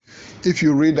If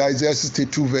you read Isaiah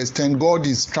 62 verse 10, God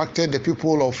instructed the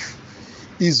people of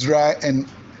Israel and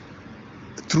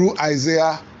through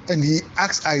Isaiah, and he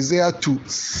asked Isaiah to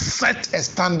set a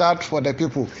standard for the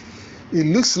people. It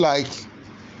looks like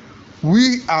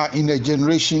we are in a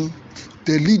generation,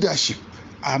 the leadership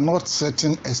are not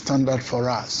setting a standard for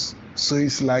us. So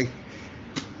it's like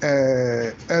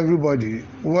everybody,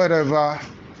 whatever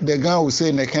the guy will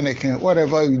say,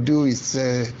 whatever you do is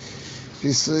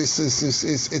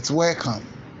it's welcome.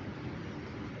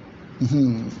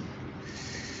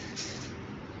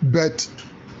 But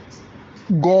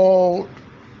God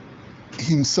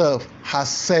himself has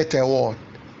set a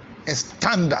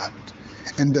standard,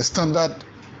 and the standard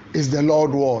is the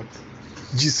Lord word,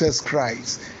 Jesus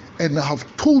Christ. And I have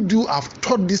told you, I've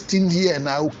taught this thing here, and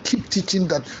I will keep teaching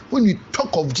that when you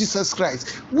talk of Jesus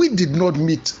Christ, we did not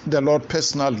meet the Lord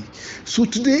personally. So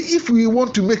today, if we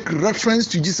want to make reference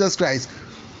to Jesus Christ,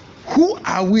 who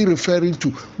are we referring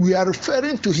to? We are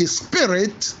referring to his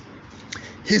spirit,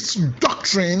 his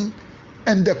doctrine,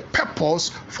 and the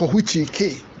purpose for which he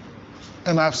came.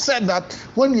 And I've said that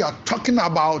when you are talking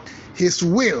about his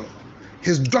will,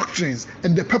 his doctrines,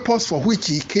 and the purpose for which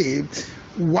he came,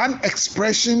 one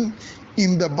expression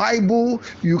in the Bible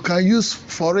you can use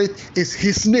for it is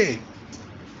his name.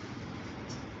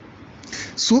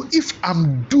 So if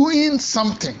I'm doing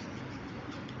something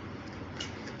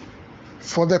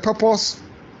for the purpose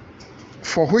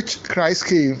for which Christ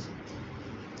came,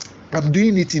 I'm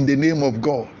doing it in the name of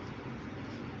God.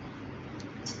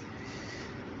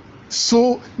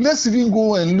 So let's even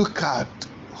go and look at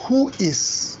who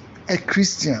is a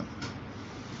Christian.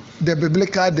 The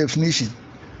biblical definition,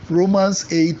 Romans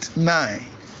 8:9,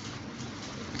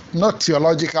 not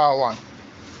theological one.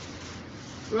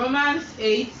 Romans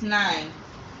 8:9.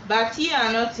 But ye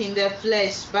are not in the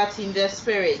flesh, but in the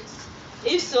spirit.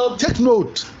 If so, take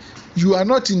note, you are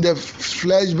not in the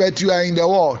flesh, but you are in the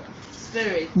what?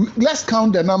 Spirit. Let's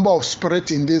count the number of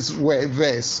spirit in this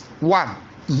verse. 1.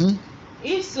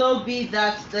 If so be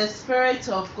that the Spirit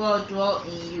of God dwell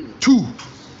in you. 2.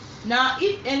 Now,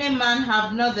 if any man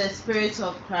have not the Spirit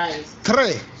of Christ,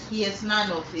 3. he is none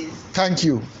of his. Thank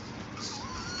you.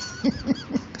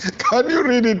 Can you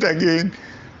read it again?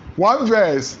 One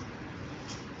verse.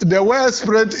 The word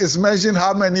spirit is mentioned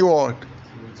how many words?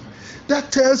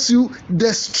 That tells you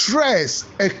the stress.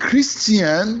 A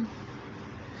Christian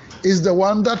is the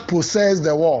one that possesses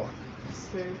the word.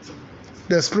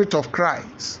 The Spirit of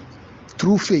Christ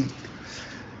through faith.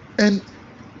 And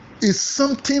it's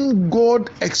something God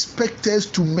expects us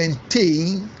to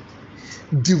maintain,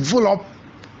 develop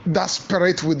that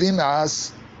spirit within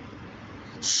us,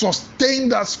 sustain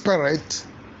that spirit,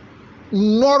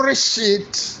 nourish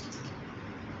it,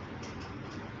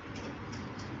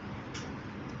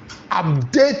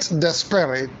 update the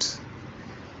spirit,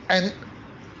 and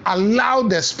allow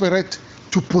the spirit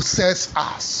to possess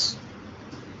us.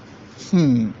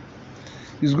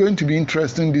 It's going to be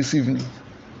interesting this evening.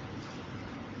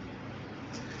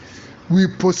 We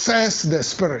possess the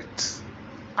spirit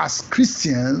as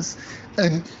Christians,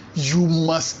 and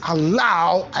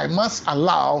I must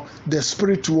allow the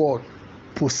spirit to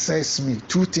possess me.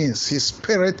 2 things: his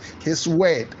spirit, his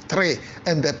word. 3,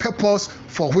 and the purpose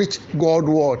for which God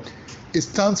word. It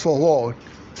stands for what?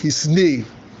 His name.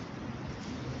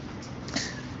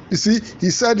 You see,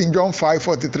 he said in John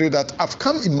 5:43 that I've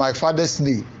come in my Father's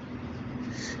name,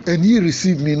 and ye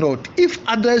receive me not. If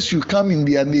others should come in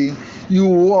their name, you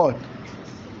will what?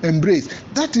 Embrace.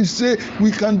 That is to say, we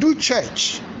can do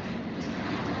church,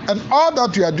 and all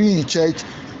that we are doing in church,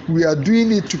 we are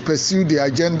doing it to pursue the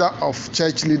agenda of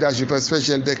church leadership,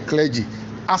 especially the clergy,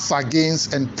 as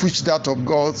against and push that of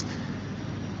God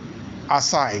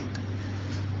aside.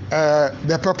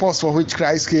 The purpose for which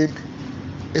Christ came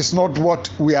is not what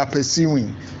we are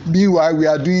pursuing. Meanwhile, we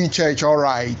are doing church all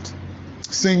right,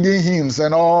 singing hymns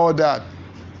and all that.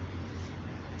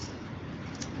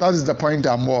 That is the point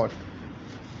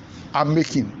I'm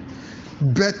making.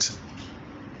 But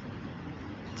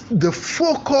the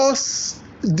focus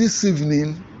this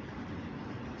evening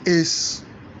is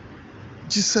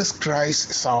Jesus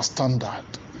Christ is our standard.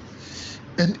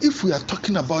 And if we are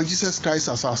talking about Jesus Christ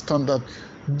as our standard,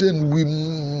 then we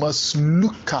must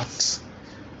look at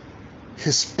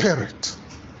his spirit.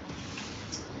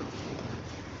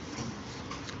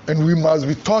 And we must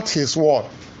be taught his word,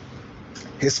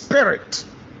 his spirit,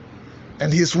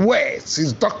 and his words,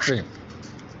 his doctrine.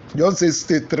 John says,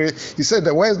 3, he said,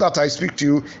 the words that I speak to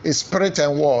you is spirit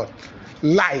and word,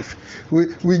 life.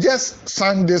 We just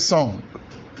sang this song.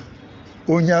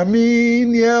 Onyami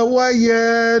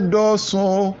waye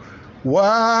doso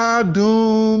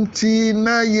wadum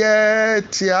tina ye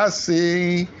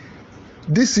tiase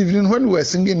This evening when we were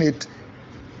singing it,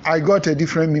 I got a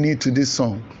different meaning to this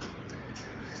song.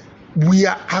 We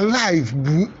are alive.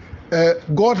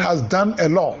 God has done a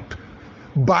lot.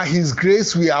 By His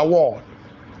grace, we are what?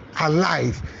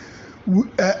 Alive.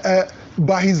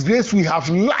 By His grace, we have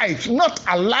life. Not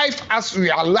alive as we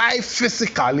are alive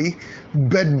physically,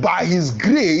 but by His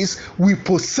grace, we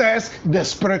possess the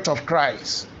Spirit of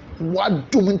Christ.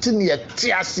 What do in Him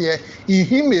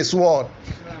is what?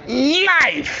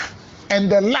 Life. And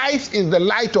the life is the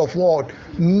light of what?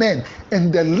 Men.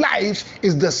 And the life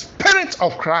is the Spirit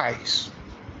of Christ.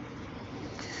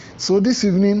 So this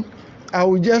evening, I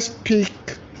will just pick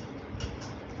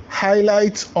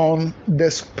highlights on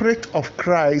the Spirit of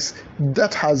Christ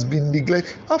that has been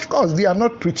neglected. Of course, they are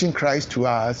not preaching Christ to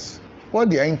us. What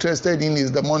they are interested in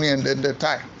is the money and the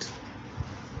tithe.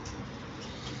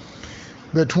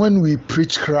 But when we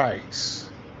preach Christ,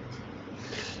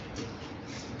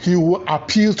 He will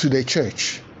appeal to the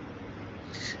church,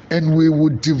 and we will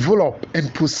develop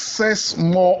and possess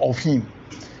more of Him,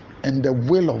 and the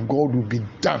will of God will be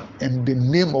done, and the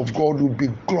name of God will be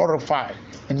glorified,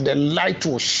 and the light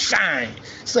will shine.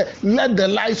 Say, let the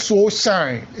light so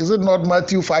shine. Is it not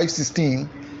Matthew 5:16?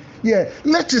 Yeah,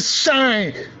 let it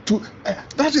shine.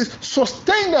 That is,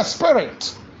 sustain the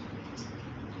Spirit,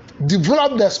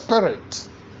 develop the Spirit,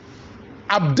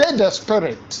 update the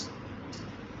Spirit.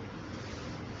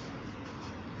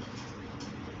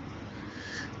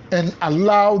 And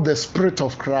allow the Spirit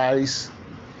of Christ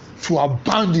to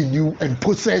abound in you and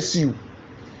possess you,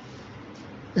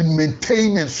 and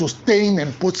maintain and sustain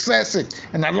and possess it,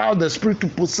 and allow the Spirit to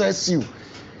possess you.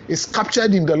 It's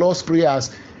captured in the Lord's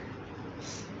prayers.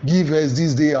 Give us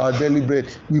this day our daily bread.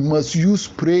 We must use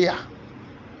prayer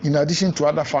in addition to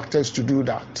other factors to do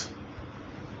that.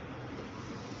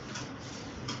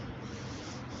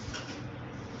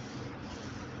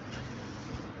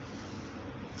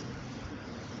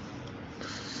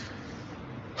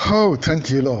 Oh, thank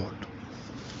you, Lord.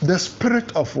 The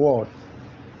Spirit of what?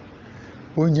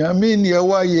 Onyame ni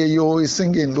ewaye yo is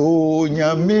singing.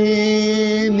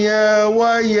 Onyame ni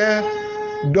ewaye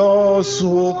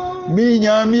dosu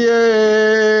minyame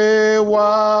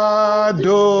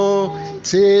wado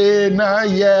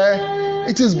tenaye.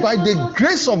 It is by the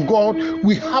grace of God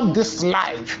we have this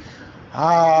life.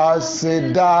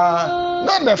 Aseda,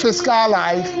 not the physical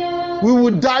life. We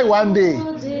will die one day.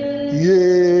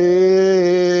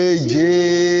 Ye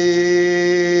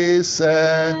Jesus, aye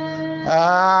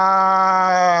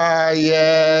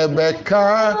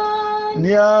beka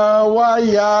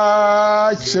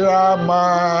nyawaya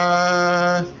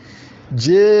chrama.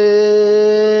 Jesus,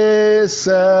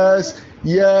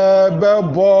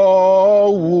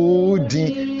 yebebo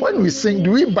wudi. When we sing,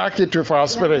 do we back it with our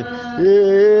spirit?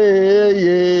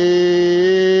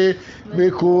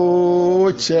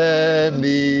 Beko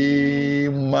cheni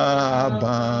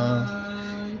maba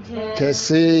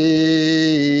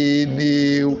kese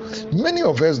ni. Many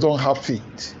of us don't have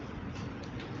faith,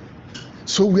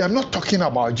 so we are not talking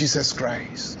about Jesus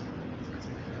Christ,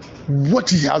 what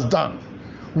He has done,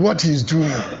 what He's doing,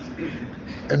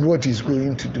 and what He's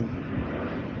going to do.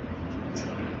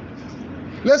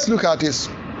 Let's look at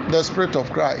the Spirit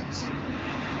of Christ.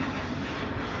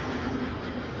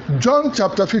 John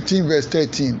chapter 15 verse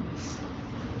 13.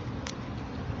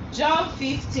 John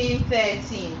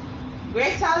 15:13.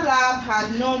 Greater love has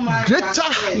no man.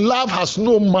 Greater love has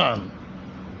no man.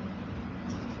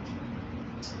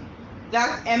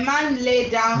 That a man lay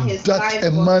down his life. That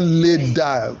a man laid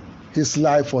down his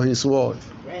life for his word.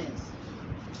 Friends.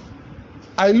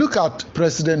 I look at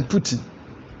President Putin.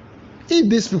 If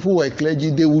these people were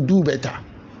clergy, they would do better.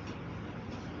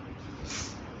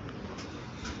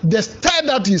 The stir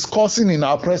that he's causing in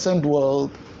our present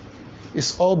world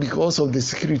is all because of the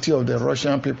security of the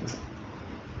Russian people,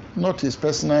 not his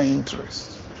personal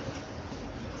interest.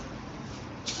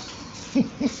 I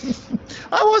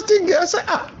was thinking, I said,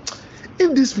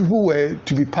 if these people were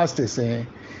to be pastors, they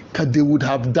would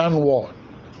have done what?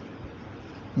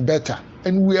 Better.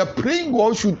 And we are praying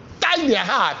God should tie their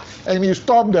heart and he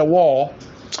stop the war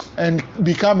and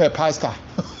become a pastor.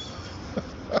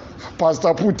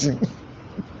 Pastor Putin.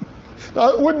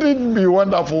 Wouldn't it be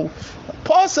wonderful?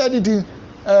 Paul said it in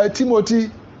Timothy,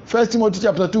 1 Timothy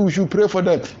chapter 2, we should pray for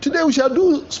them. Today we shall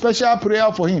do special prayer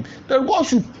for him. That God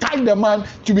should tag the man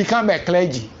to become a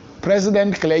clergy,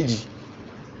 president clergy.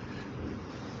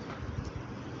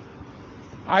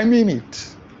 I mean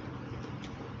it.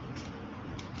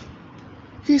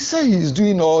 He said he's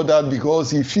doing all that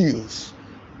because he feels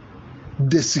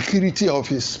the security of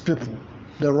his people,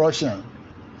 the Russian,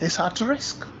 is at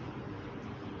risk.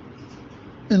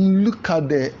 And look at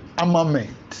the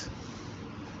armament.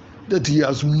 that he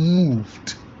has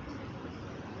moved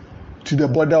to the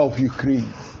border of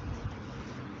Ukraine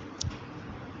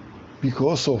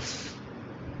because of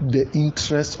the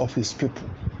interest of his people.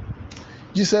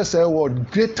 Jesus said,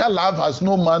 what? Greater love has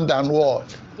no man than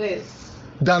what? This.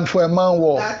 Than for a man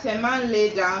what? That a man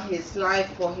lay down his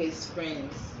life for his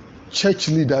friends. Church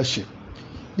leadership.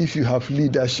 If you have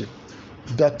leadership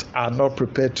that are not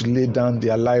prepared to lay down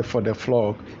their life for the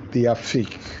flock, they are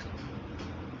fake.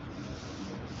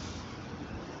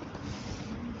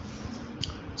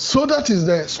 So that is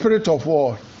the spirit of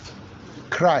what?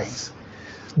 Christ.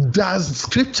 Does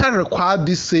scripture require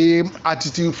the same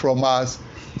attitude from us?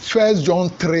 1 John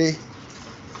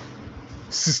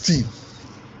 3:16.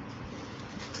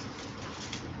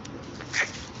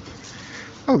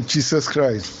 Oh, Jesus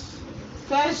Christ.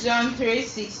 1 John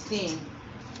 3:16.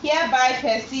 Hereby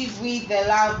perceive we the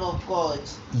love of God,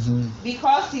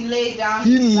 because he laid down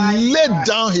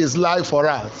his life for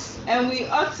us. And we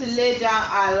ought to lay down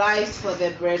our lives for the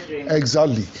brethren.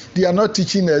 Exactly. They are not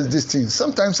teaching us these things.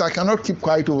 Sometimes I cannot keep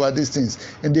quiet over these things,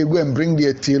 and they go and bring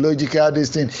their theological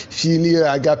this thing,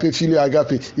 filio agape.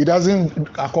 It doesn't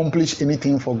accomplish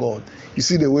anything for God. You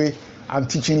see the way I'm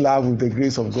teaching love with the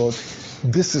grace of God.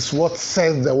 This is what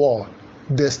says the word.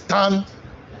 They stand.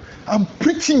 I'm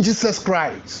preaching Jesus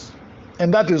Christ,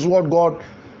 and that is what God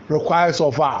requires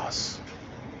of us.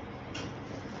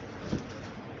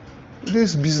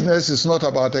 This business is not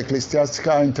about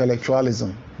ecclesiastical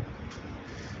intellectualism.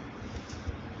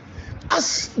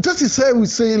 As that is why we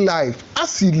say life.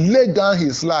 As he laid down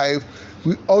his life,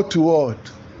 we ought to what?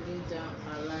 Lay down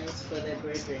our lives for the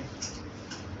brethren.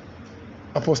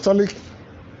 Apostolic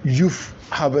youth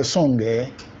have a song there.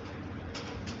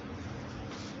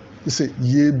 He said,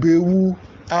 Yebewu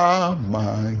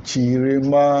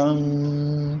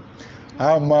amanchiriman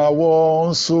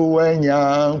amawon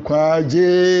suwenya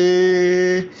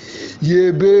kwaje.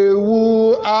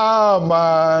 Yebewu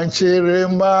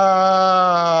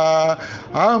amanchiriman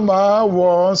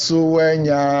amawon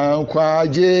suwenya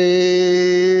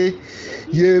kwaje.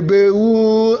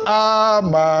 Yebewu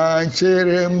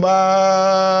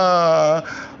amanchiriman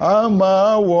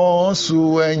ama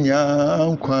wonsu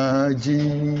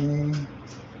kwaji.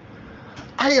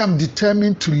 I am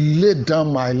determined to lay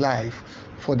down my life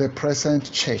for the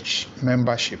present church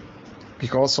membership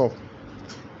because of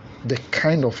the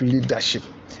kind of leadership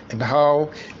and how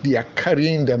they are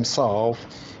carrying themselves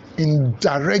in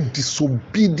direct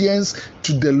disobedience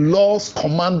to the Lord's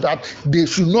command that they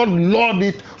should not lord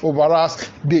it over us,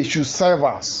 they should serve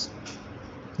us.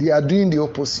 They are doing the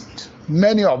opposite.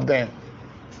 Many of them.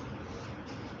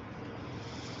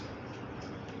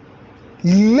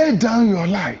 Lay down your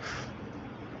life.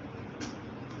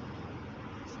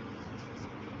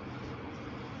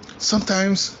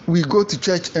 Sometimes we go to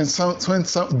church and when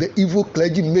the evil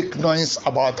clergy make noise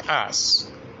about us.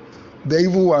 The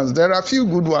evil ones, there are a few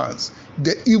good ones.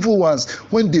 The evil ones,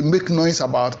 when they make noise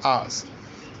about us,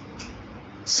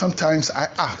 sometimes I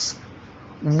ask,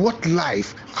 what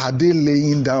life are they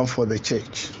laying down for the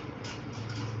church?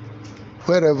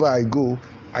 Wherever I go,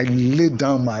 I lay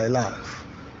down my life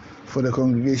for the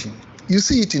congregation. You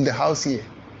see it in the house here.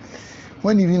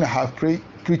 When even I have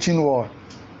preaching word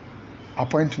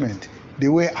appointment, the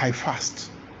way I fast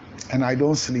and I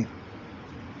don't sleep.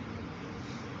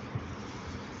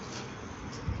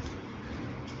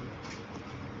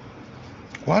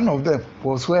 One of them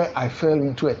was where I fell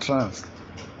into a trance,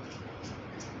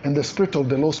 and the Spirit of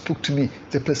the Lord spoke to me.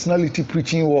 The personality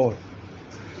preaching word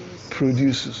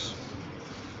produces.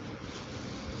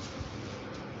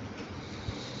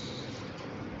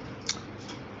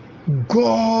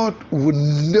 God will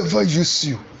never use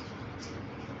you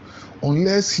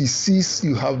unless he sees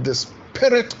you have the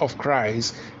Spirit of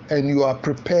Christ and you are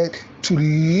prepared to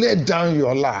lay down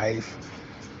your life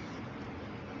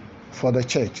for the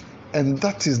church. And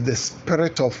that is the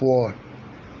spirit of what?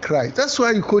 Christ. That's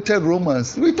why you quoted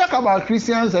Romans. We talk about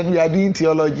Christians and we are doing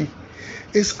theology.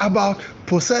 It's about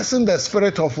possessing the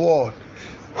spirit of what?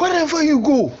 Wherever you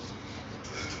go.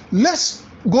 Let's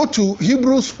go to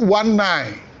Hebrews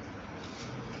 1:9.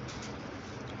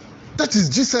 That is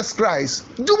Jesus Christ.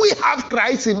 Do we have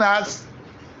Christ in us?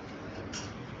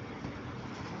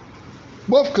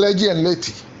 Both clergy and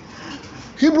laity.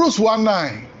 Hebrews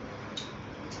 1:9.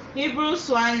 Hebrews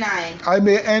 1:9. I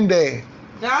may end there.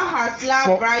 Thou hast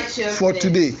loved righteousness. For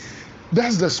today.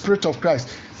 That's the spirit of Christ.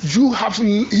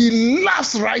 He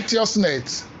loves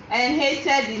righteousness. And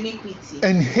hated iniquity.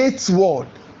 And hates what?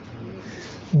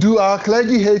 Do our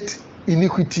clergy hate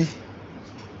iniquity?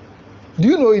 Do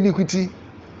you know iniquity?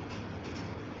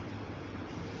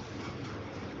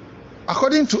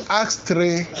 According to Acts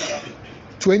 3,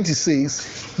 20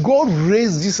 says, God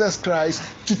raised Jesus Christ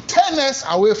to turn us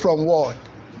away from what?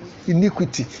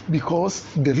 Iniquity. Because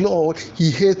the Lord, he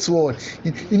hates what?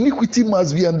 Iniquity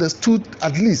must be understood,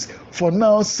 at least for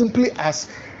now, simply as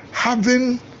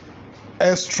having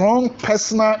a strong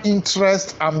personal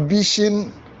interest,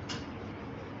 ambition,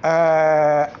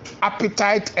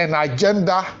 appetite, and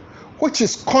agenda which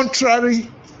is contrary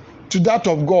to that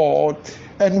of God,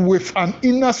 and with an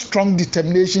inner strong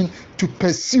determination to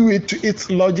pursue it to its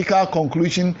logical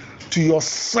conclusion, to your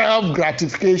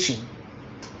self-gratification,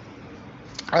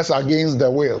 as against the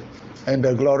will and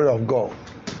the glory of God.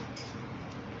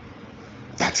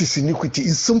 That is iniquity.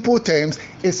 In simple terms,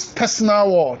 it's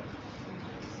personal what?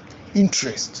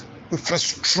 Interest, with a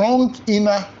strong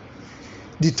inner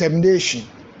determination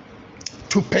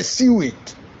to pursue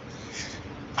it,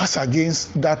 as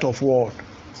against that of what?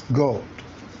 God.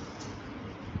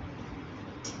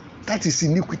 That is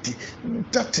iniquity.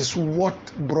 That is what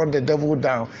brought the devil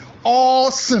down.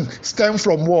 All sin stems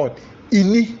from what?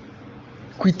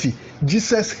 Iniquity.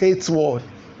 Jesus hates what?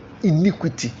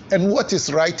 Iniquity. And what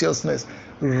is righteousness?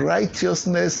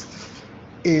 Righteousness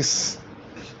is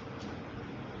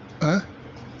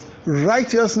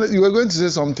righteousness. You were going to say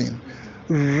something.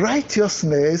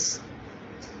 Righteousness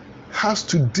has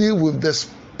to deal with the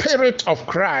Spirit of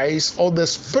Christ, or the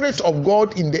Spirit of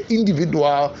God in the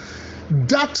individual,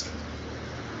 that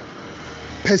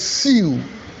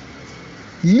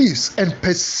lives and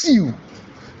pursue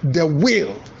the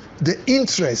will, the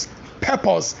interest,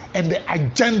 purpose, and the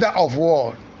agenda of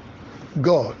what?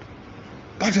 God.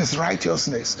 That is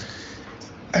righteousness.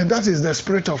 And that is the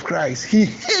Spirit of Christ. He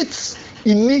hates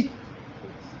iniquity.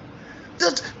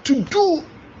 That to do,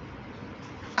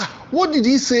 what did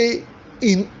he say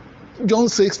in John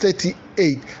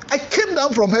 6:38? I came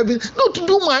down from heaven not to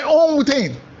do my own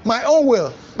thing, my own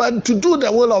will, but to do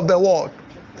the will of the Lord,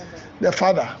 the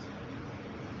Father.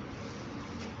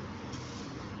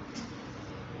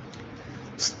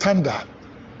 Standard.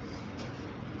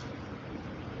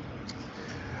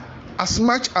 As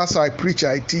much as I preach,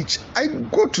 I teach, I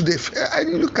go to I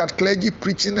look at clergy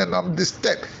preaching and I'm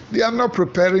disturbed. They are not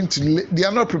prepared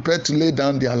to lay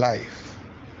down their life.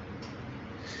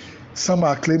 Some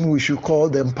are claiming we should call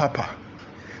them Papa.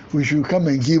 We should come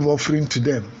and give offering to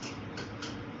them,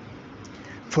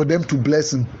 for them to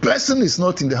bless him. Blessing is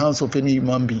not in the hands of any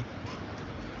human being.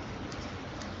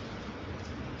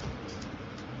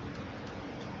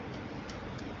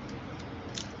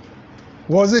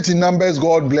 Was it in Numbers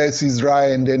God blessed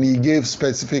Israel and then he gave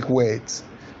specific words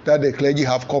that the clergy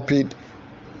have copied?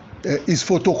 Is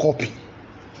photocopy.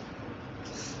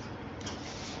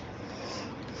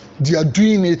 They are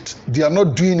doing it, they are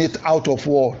not doing it out of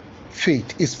what?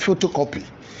 Faith. It's photocopy.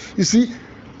 You see,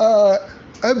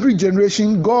 every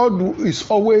generation, God is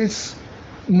always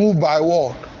moved by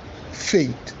what?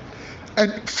 Faith.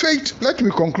 And faith, let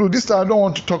me conclude. This time I don't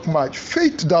want to talk much.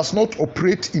 Faith does not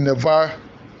operate in a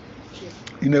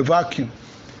vacuum.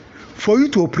 For you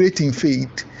to operate in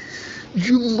faith,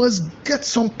 you must get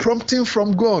some prompting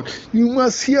from God. You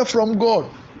must hear from God.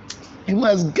 You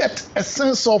must get a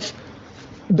sense of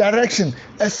direction,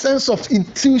 a sense of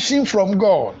intuition from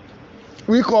God.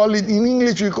 We call it, in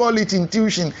English, we call it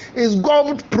intuition. It's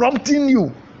God prompting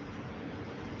you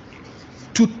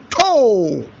to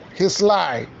toe his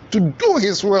line, to do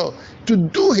his will, to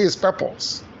do his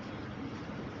purpose.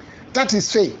 That is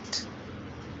faith.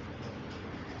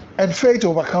 And faith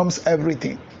overcomes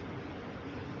everything.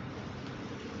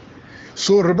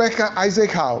 So Rebecca,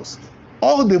 Isaac's house,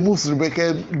 all the moves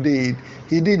Rebecca did,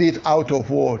 he did it out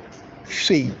of what?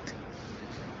 Faith.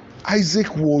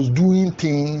 Isaac was doing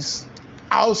things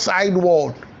outside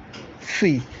what?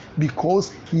 Faith.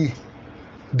 Because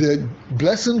the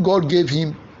blessing God gave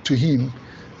him to him,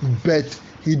 but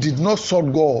he did not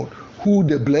sought God, who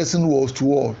the blessing was to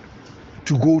what?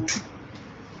 To go to.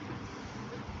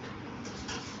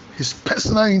 His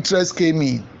personal interest came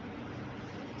in.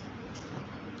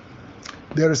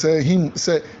 There is a hymn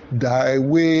say, "Thy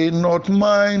way, not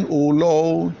mine, O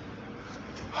Lord,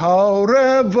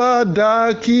 however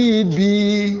dark it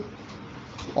be,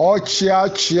 Ochia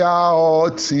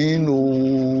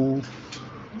otino,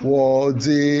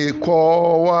 wode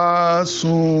kowa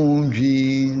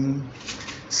sunji,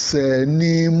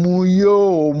 senimu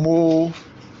yomo."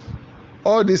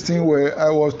 All these things I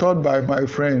was taught by my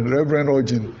friend, Reverend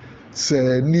Ojin.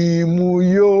 Senimu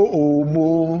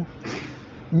yomo,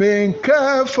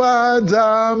 menke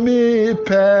fada mi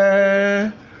pe,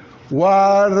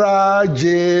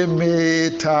 waraje me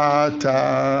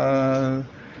tata,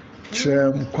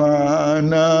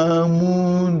 tremkwana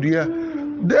mundia.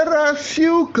 There are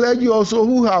few clergy also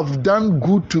who have done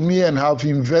good to me and have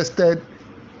invested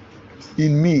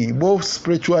in me, both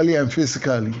spiritually and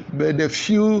physically. But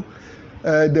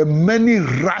the many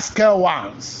rascal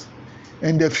ones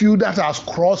and the few that has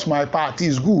crossed my path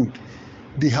is good.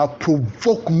 They have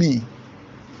provoked me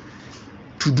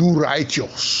to do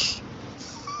righteous.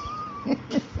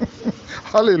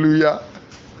 Hallelujah.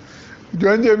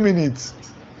 20 minutes.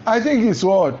 I think it's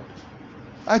what?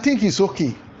 I think it's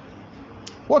okay.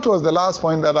 What was the last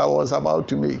point that I was about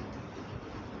to make?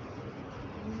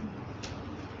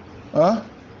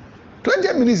 20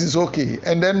 minutes is okay.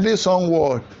 And then this song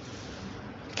word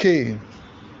came.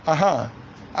 I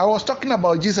was talking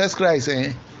about Jesus Christ.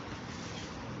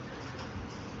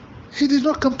 He did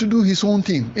not come to do his own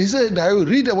thing. He said, I will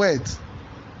read the words.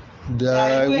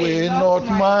 Thy way, not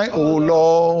mine, O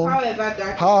Lord.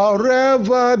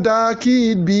 However dark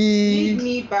it be,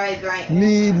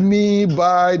 lead me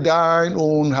by thine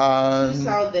own hand.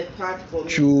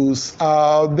 Choose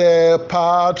out the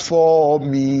path for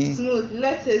me. Smooth,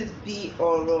 let it be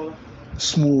or rough.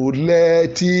 Smooth,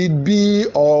 let it be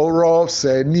or rough.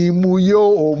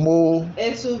 Senimuyo omo.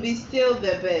 It will be still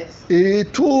the best.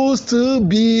 It will still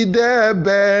be the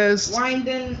best.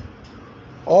 Winding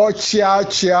or chia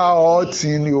or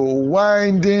tinio,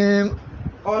 winding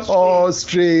or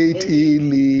straight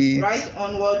elite. Right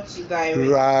onward to direct.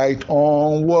 Right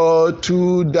onward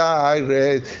to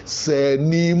direct.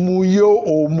 Senimuyo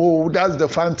omo. That's the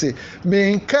fancy.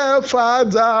 Minke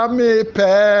fada me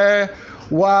pe.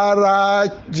 Wara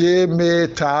jeme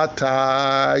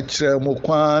tata.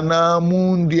 Chemukwana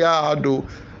mundiado.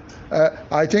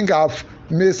 I think I've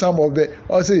made some of the.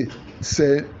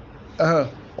 Say.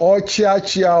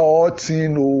 Ọchịachịa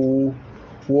ọtịnụ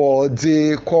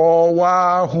wọdịkọwa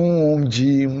hum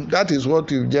jim. That is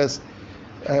what you just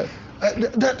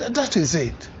that is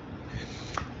it.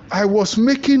 I was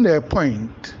making a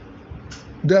point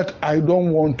that I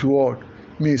don't want to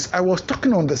miss. I was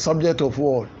talking on the subject of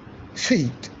what?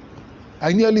 Faith.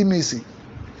 I nearly miss it.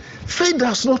 Faith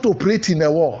does not operate in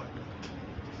a world,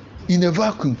 in a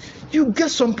vacuum. You get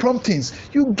some promptings,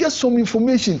 you get some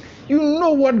information, you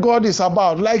know what God is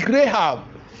about. Like Rahab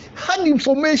had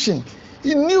information,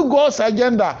 he knew God's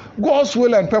agenda, God's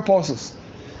will and purposes.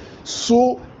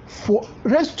 So for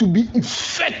us to be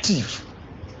effective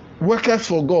workers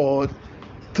for God,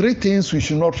 3 things we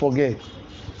should not forget: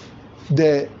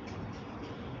 the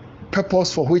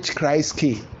purpose for which Christ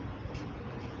came,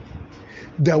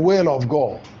 the will of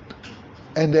God,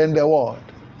 and then the word.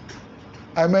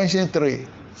 I mentioned 3.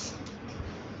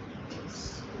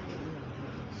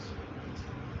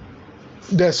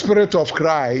 The Spirit of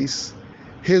Christ,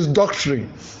 his doctrine,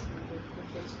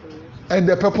 and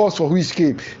the purpose for which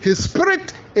came. His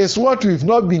Spirit is what we've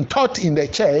not been taught in the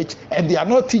church, and they are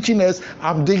not teaching us.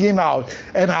 I'm digging out,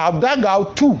 and I have dug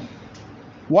out 2.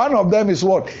 One of them is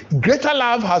what? Greater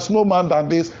love has no man than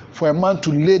this, for a man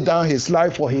to lay down his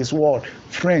life for his word.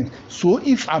 Friend, so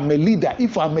if I'm a leader,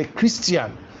 if I'm a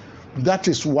Christian, that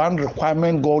is one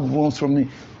requirement God wants from me.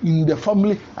 In the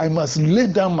family, I must lay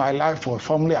down my life for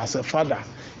family as a father.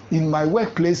 In my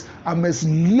workplace, I must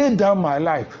lay down my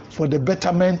life for the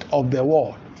betterment of the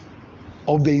world,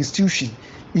 of the institution.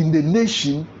 In the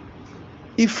nation,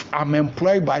 if I'm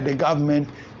employed by the government,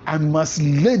 I must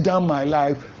lay down my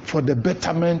life for the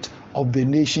betterment of the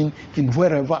nation in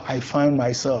wherever I find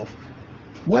myself.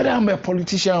 Whether I'm a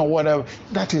politician or whatever,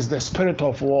 that is the spirit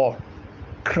of war.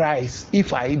 Christ.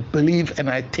 If I believe and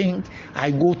I think, I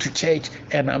go to church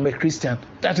and I'm a Christian,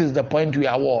 that is the point we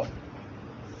are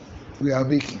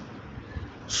making.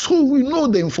 So we know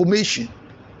the information.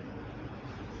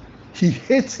 He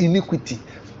hates iniquity,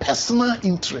 personal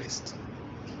interest.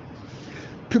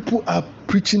 People are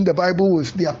preaching the Bible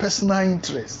with their personal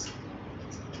interest.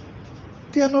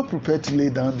 They are not prepared to lay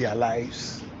down their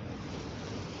lives.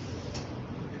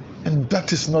 And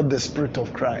that is not the spirit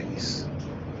of Christ.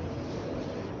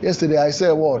 Yesterday I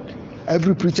said what?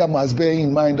 Every preacher must bear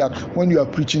in mind that when you are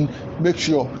preaching, make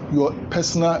sure you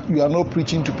are not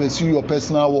preaching to pursue your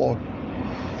personal word.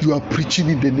 You are preaching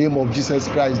in the name of Jesus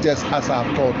Christ, just as I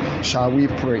have taught. Shall we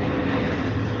pray?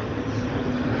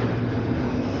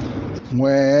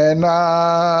 When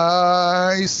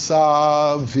I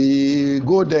serve,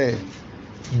 go there.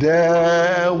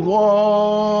 The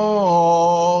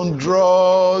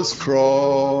wondrous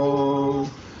cross.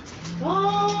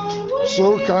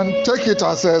 So can take it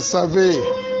as a survey.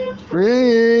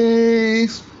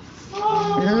 Praise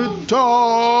Todona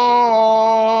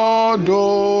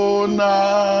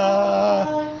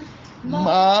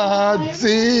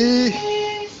Mati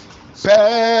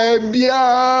Pebia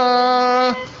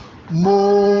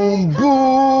Mumbunushi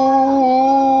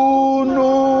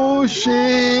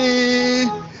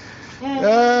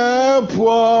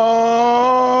Epwa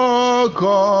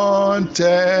wanted.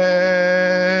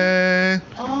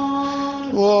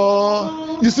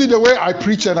 Oh, you see the way I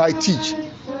preach and I teach.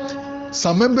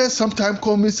 Some members sometimes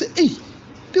call me and say, hey,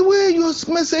 the way your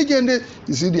message and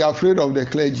you see, they are afraid of the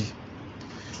clergy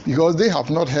because they have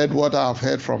not heard what I have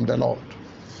heard from the Lord.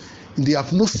 They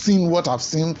have not seen what I've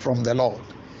seen from the Lord.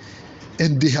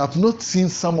 And they have not seen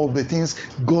some of the things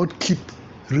God keep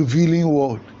revealing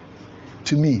word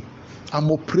to me.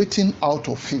 I'm operating out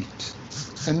of faith.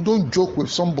 And don't joke with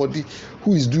somebody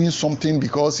who is doing something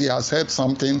because he has heard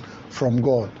something from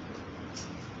God.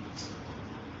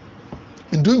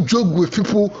 And don't joke with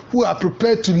people who are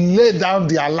prepared to lay down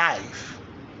their life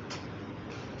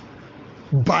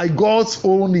by God's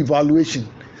own evaluation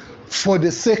for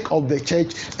the sake of the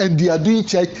church, and they are doing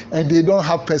church and they don't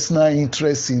have personal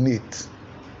interest in it.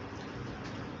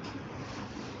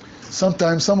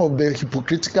 Sometimes some of the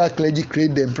hypocritical clergy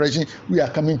create the impression we are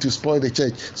coming to spoil the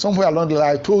church. Somewhere along the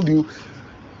line, I told you,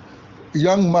 a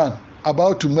young man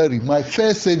about to marry, my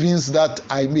first savings that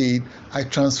I made, I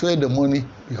transferred the money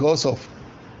because of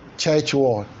church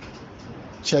ward,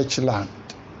 church land.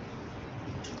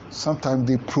 Sometimes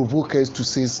they provoke us to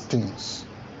say things.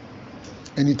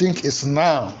 And you think it's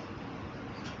now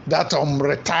that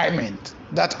retirement,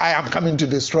 that I am coming to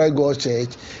destroy God's church.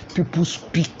 People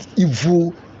speak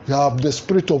evil. You have the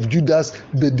spirit of Judas,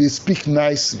 but they speak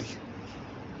nicely.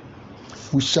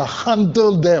 We shall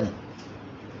handle them.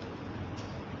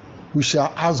 We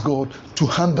shall ask God to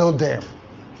handle them.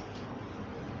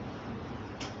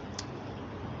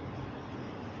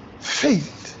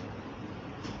 Faith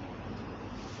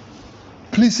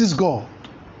pleases God.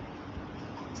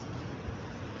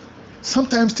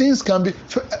 Sometimes things can be,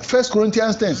 1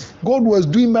 Corinthians 10, God was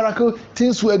doing miracles,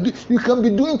 things were you can be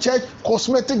doing church,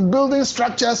 cosmetic building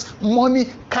structures, money,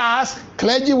 cars,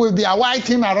 clergy with their white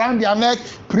thing around their neck,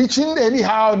 preaching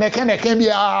anyhow,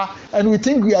 and we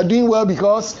think we are doing well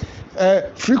because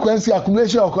frequency,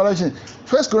 accumulation of collection.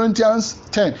 1 Corinthians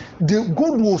 10,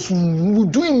 God was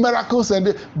doing miracles,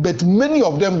 but many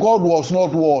of them God was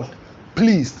not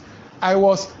pleased. I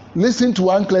was listening to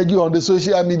one clergy on the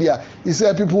social media. He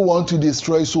said people want to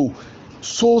destroy souls.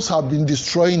 Souls have been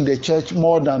destroying the church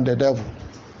more than the devil.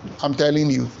 I'm telling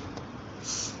you.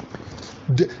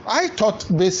 I taught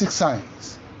basic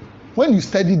science. When you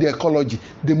study the ecology,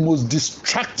 the most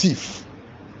destructive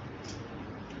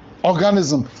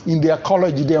organism in the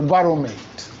ecology, the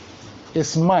environment,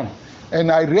 is man. And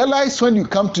I realized when you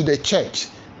come to the church,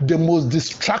 the most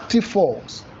destructive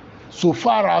force, so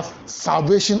far as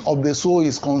salvation of the soul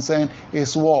is concerned,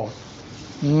 is what?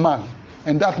 Man.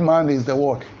 And that man is the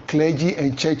word, clergy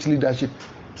and church leadership.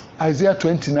 Isaiah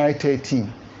 29:13.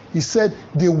 He said,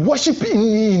 they worship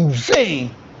me in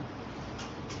vain.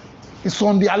 It's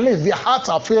on their lips. Their hearts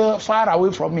are far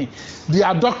away from me.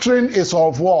 Their doctrine is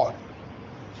of what?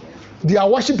 Their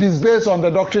worship is based on the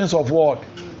doctrines of what?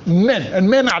 Men. And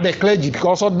men are the clergy,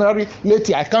 because ordinary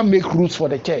laity, I can't make rules for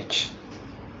the church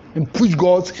and push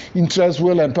God's interest,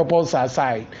 will, and purpose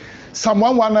aside. Psalm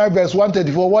 119 verse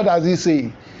 134, what does he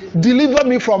say? Deliver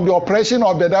me from the oppression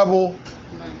of the devil,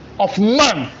 of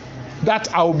man, that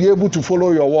I will be able to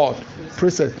follow your word.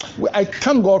 I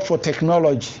thank God for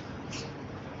technology.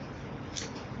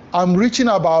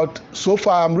 So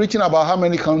far I'm reaching about how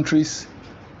many countries?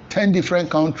 10 different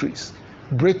countries.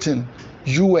 Britain,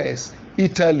 US,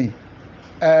 Italy,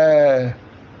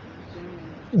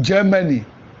 Germany.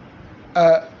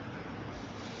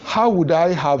 How would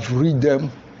I have read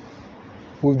them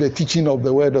with the teaching of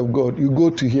the word of God? You go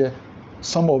to hear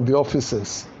some of the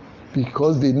officers,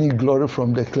 because they need glory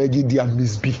from the clergy, they are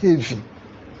misbehaving,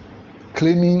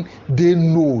 claiming they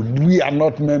know we are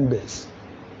not members.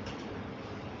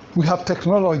 We have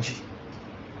technology.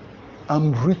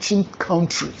 I'm reaching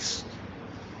countries.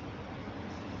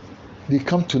 They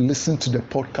come to listen to the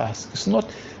podcast. It's not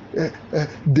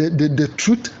the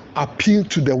truth appeal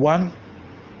to the one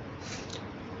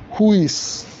who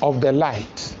is of the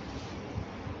light,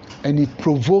 and it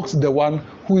provokes the one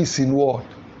who is in what?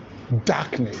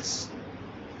 Darkness.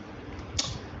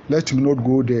 Let me not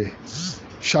go there.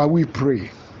 Shall we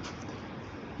pray?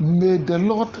 May the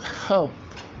Lord help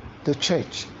the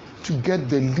church to get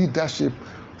the leadership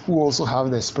who also have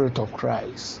the Spirit of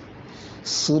Christ,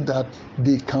 so that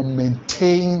they can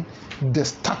maintain the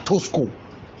status quo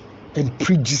and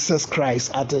preach Jesus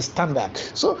Christ at a standard.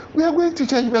 So we are going to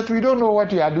church, but we don't know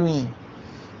what we are doing,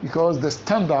 because the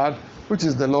standard, which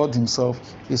is the Lord himself,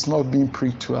 is not being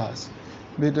preached to us.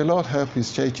 May the Lord help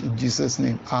his church in Jesus'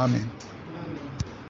 name. Amen.